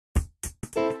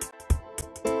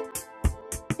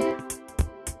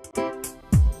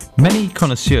Many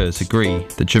connoisseurs agree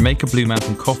that Jamaica Blue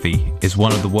Mountain coffee is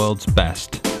one of the world's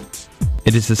best.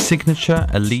 It is a signature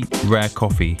elite rare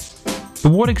coffee.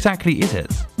 But what exactly is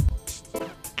it?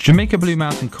 Jamaica Blue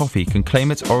Mountain coffee can claim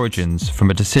its origins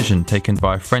from a decision taken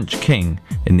by a French king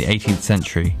in the 18th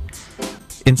century.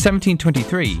 In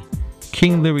 1723,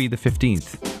 King Louis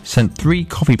XV sent 3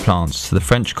 coffee plants to the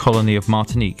French colony of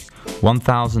Martinique,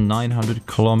 1,900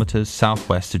 kilometers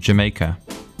southwest of Jamaica.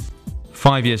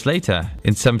 5 years later,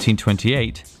 in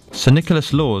 1728, Sir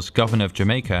Nicholas Laws, governor of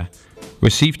Jamaica,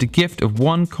 received a gift of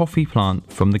 1 coffee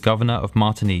plant from the governor of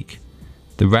Martinique.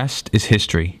 The rest is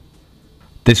history.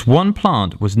 This 1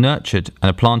 plant was nurtured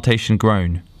and a plantation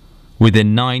grown.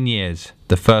 Within 9 years,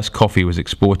 the first coffee was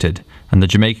exported and the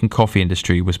Jamaican coffee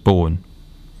industry was born.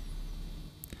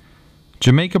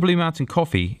 Jamaica Blue Mountain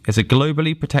coffee is a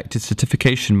globally protected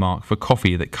certification mark for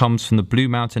coffee that comes from the Blue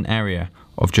Mountain area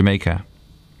of Jamaica.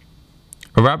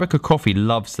 Arabica coffee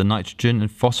loves the nitrogen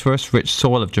and phosphorus-rich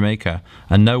soil of Jamaica,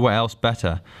 and nowhere else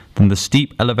better than the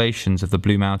steep elevations of the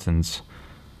Blue Mountains.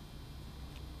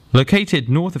 Located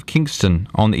north of Kingston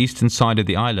on the eastern side of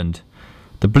the island,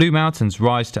 the Blue Mountains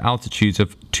rise to altitudes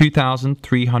of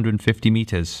 2,350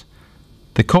 meters.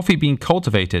 The coffee being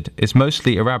cultivated is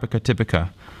mostly Arabica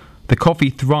typica. The coffee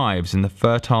thrives in the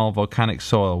fertile volcanic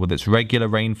soil with its regular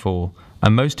rainfall,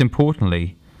 and most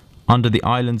importantly, under the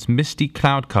island's misty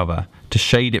cloud cover to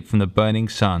shade it from the burning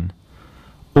sun.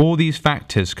 All these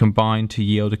factors combine to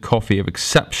yield a coffee of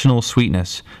exceptional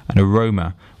sweetness and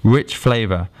aroma, rich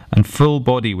flavour, and full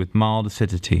body with mild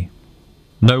acidity.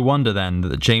 No wonder then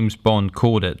that James Bond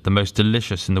called it the most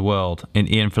delicious in the world in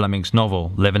Ian Fleming's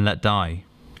novel Live and Let Die.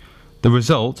 The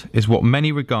result is what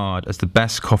many regard as the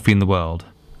best coffee in the world,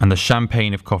 and the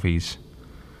champagne of coffees.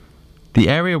 The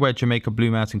area where Jamaica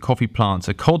Blue Mountain coffee plants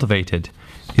are cultivated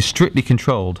is strictly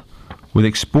controlled, with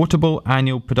exportable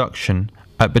annual production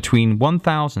at between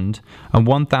 1,000 and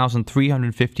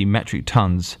 1,350 metric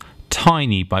tons,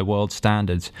 tiny by world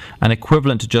standards and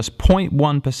equivalent to just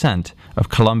 0.1% of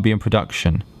Colombian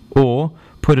production, or,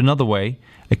 put another way,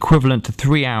 equivalent to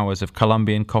 3 hours of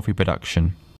Colombian coffee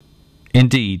production.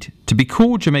 Indeed, to be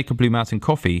called Jamaica Blue Mountain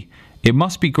coffee, it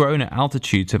must be grown at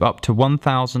altitudes of up to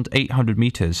 1,800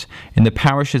 meters in the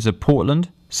parishes of Portland,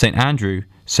 St. Andrew,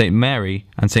 St. Mary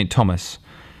and St. Thomas.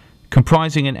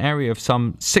 Comprising an area of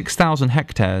some 6,000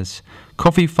 hectares,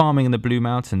 coffee farming in the Blue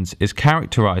Mountains is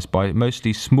characterized by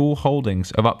mostly small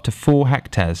holdings of up to 4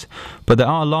 hectares, but there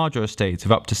are larger estates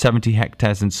of up to 70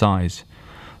 hectares in size.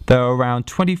 There are around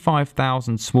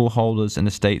 25,000 smallholders and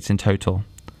estates in total.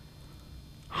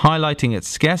 Highlighting its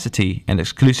scarcity and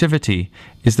exclusivity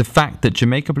is the fact that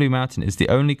Jamaica Blue Mountain is the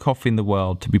only coffee in the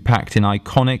world to be packed in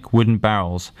iconic wooden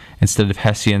barrels instead of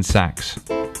Hessian sacks.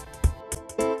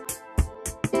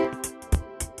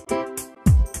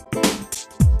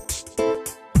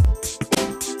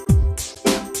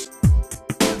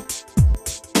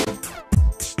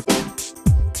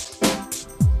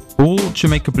 All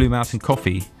Jamaica Blue Mountain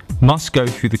coffee must go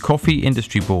through the Coffee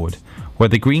Industry Board, where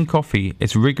the green coffee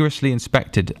is rigorously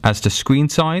inspected as to screen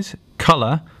size,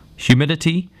 colour,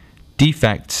 humidity,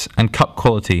 defects and cup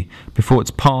quality before it's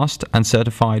passed and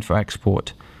certified for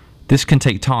export. This can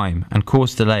take time and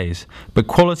cause delays, but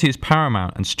quality is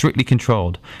paramount and strictly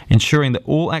controlled, ensuring that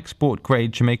all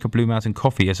export-grade Jamaica Blue Mountain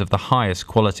coffee is of the highest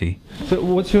quality. So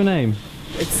what's your name?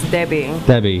 It's Debbie.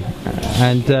 Debbie.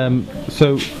 And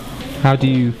so how do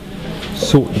you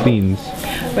sort the beans?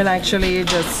 Well, actually you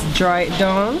just dry it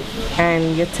down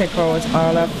and you take out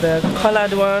all of the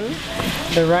colored one,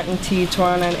 the rotten teeth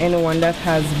one, and anyone that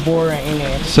has borer in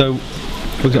it. So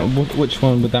which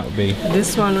one would that be?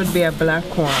 This one would be a black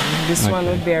one. This one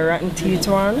would be a rotten teeth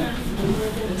one.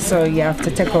 So you have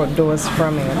to take out those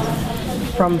from it,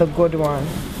 from the good one.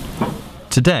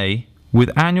 Today, with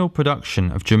annual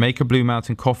production of Jamaica Blue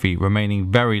Mountain coffee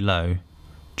remaining very low,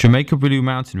 Jamaica Blue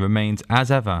Mountain remains as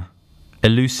ever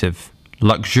elusive,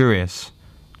 luxurious,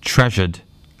 treasured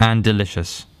and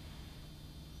delicious.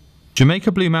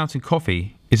 Jamaica Blue Mountain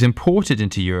coffee is imported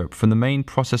into Europe from the main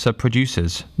processor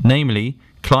producers, namely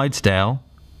Clydesdale,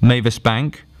 Mavis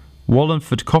Bank,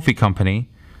 Wallingford Coffee Company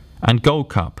and Gold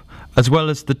Cup, as well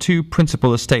as the 2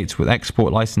 principal estates with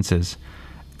export licenses,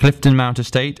 Clifton Mount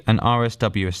Estate and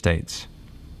RSW Estates.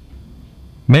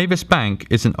 Mavis Bank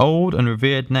is an old and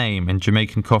revered name in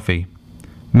Jamaican coffee.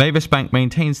 Mavis Bank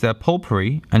maintains their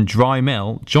pulpery and dry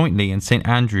mill jointly in St.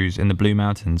 Andrews in the Blue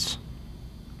Mountains.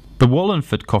 The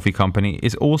Wallingford Coffee Company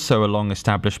is also a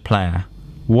long-established player.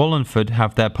 Wallingford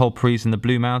have their pulperies in the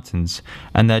Blue Mountains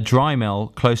and their dry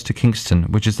mill close to Kingston,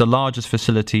 which is the largest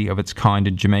facility of its kind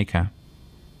in Jamaica.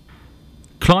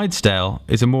 Clydesdale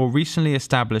is a more recently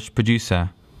established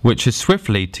producer which has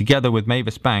swiftly, together with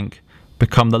Mavis Bank,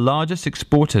 become the largest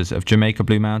exporters of Jamaica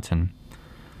Blue Mountain.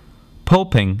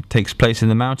 Pulping takes place in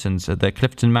the mountains at their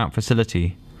Clifton Mount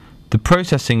facility. The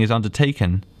processing is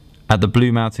undertaken at the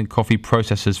Blue Mountain Coffee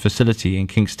Processors facility in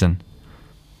Kingston.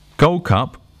 Gold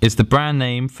Cup is the brand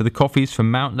name for the coffees from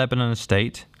Mount Lebanon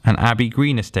Estate and Abbey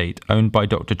Green Estate, owned by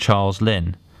Dr. Charles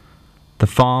Lynn. The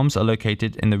farms are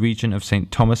located in the region of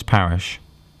St. Thomas Parish.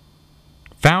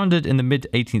 Founded in the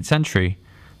mid-18th century,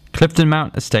 Clifton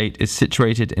Mount Estate is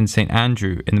situated in St.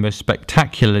 Andrew in the most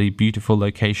spectacularly beautiful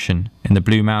location in the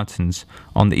Blue Mountains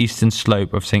on the eastern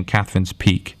slope of St. Catherine's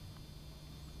Peak.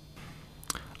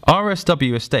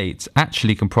 RSW estates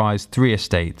actually comprise 3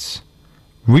 estates.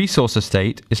 Resource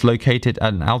Estate is located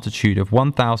at an altitude of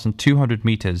 1,200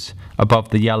 metres above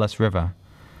the Yallas River.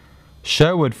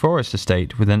 Sherwood Forest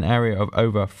Estate, with an area of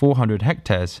over 400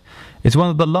 hectares, is one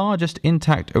of the largest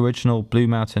intact original Blue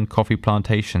Mountain coffee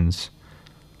plantations.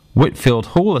 Whitfield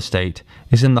Hall Estate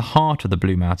is in the heart of the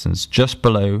Blue Mountains, just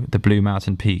below the Blue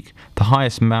Mountain Peak, the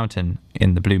highest mountain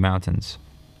in the Blue Mountains.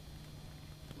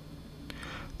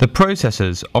 The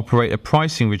processors operate a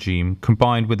pricing regime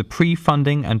combined with a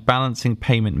pre-funding and balancing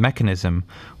payment mechanism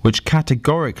which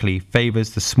categorically favours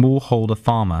the smallholder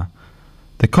farmer.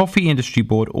 The Coffee Industry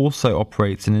Board also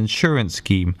operates an insurance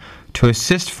scheme to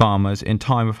assist farmers in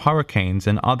time of hurricanes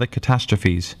and other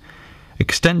catastrophes.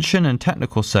 Extension and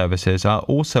technical services are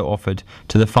also offered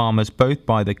to the farmers both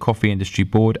by the Coffee Industry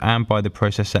Board and by the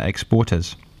processor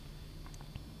exporters.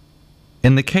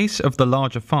 In the case of the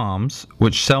larger farms,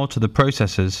 which sell to the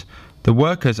processors, the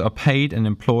workers are paid and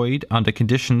employed under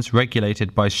conditions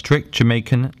regulated by strict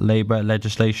Jamaican labour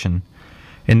legislation.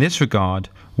 In this regard,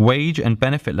 wage and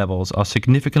benefit levels are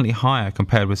significantly higher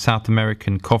compared with South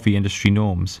American coffee industry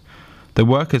norms. The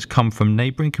workers come from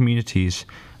neighbouring communities,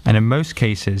 and in most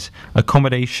cases,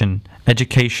 accommodation,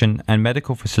 education and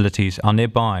medical facilities are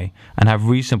nearby and have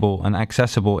reasonable and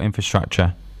accessible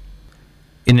infrastructure.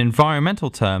 In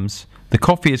environmental terms, the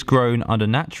coffee is grown under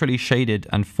naturally shaded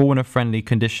and fauna-friendly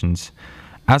conditions.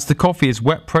 As the coffee is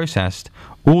wet processed,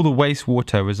 all the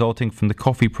wastewater resulting from the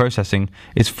coffee processing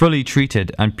is fully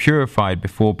treated and purified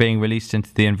before being released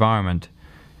into the environment.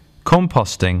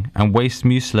 Composting and waste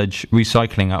mucilage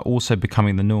recycling are also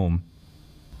becoming the norm.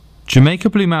 Jamaica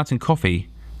Blue Mountain coffee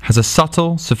has a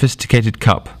subtle, sophisticated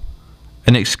cup.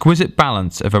 An exquisite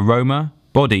balance of aroma,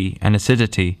 body and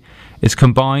acidity is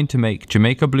combined to make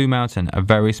Jamaica Blue Mountain a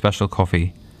very special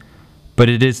coffee. But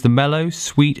it is the mellow,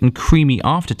 sweet and creamy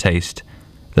aftertaste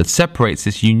that separates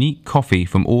this unique coffee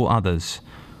from all others,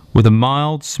 with a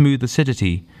mild, smooth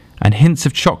acidity and hints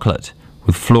of chocolate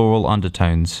with floral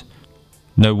undertones.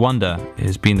 No wonder it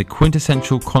has been the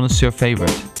quintessential connoisseur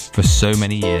favourite for so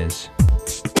many years.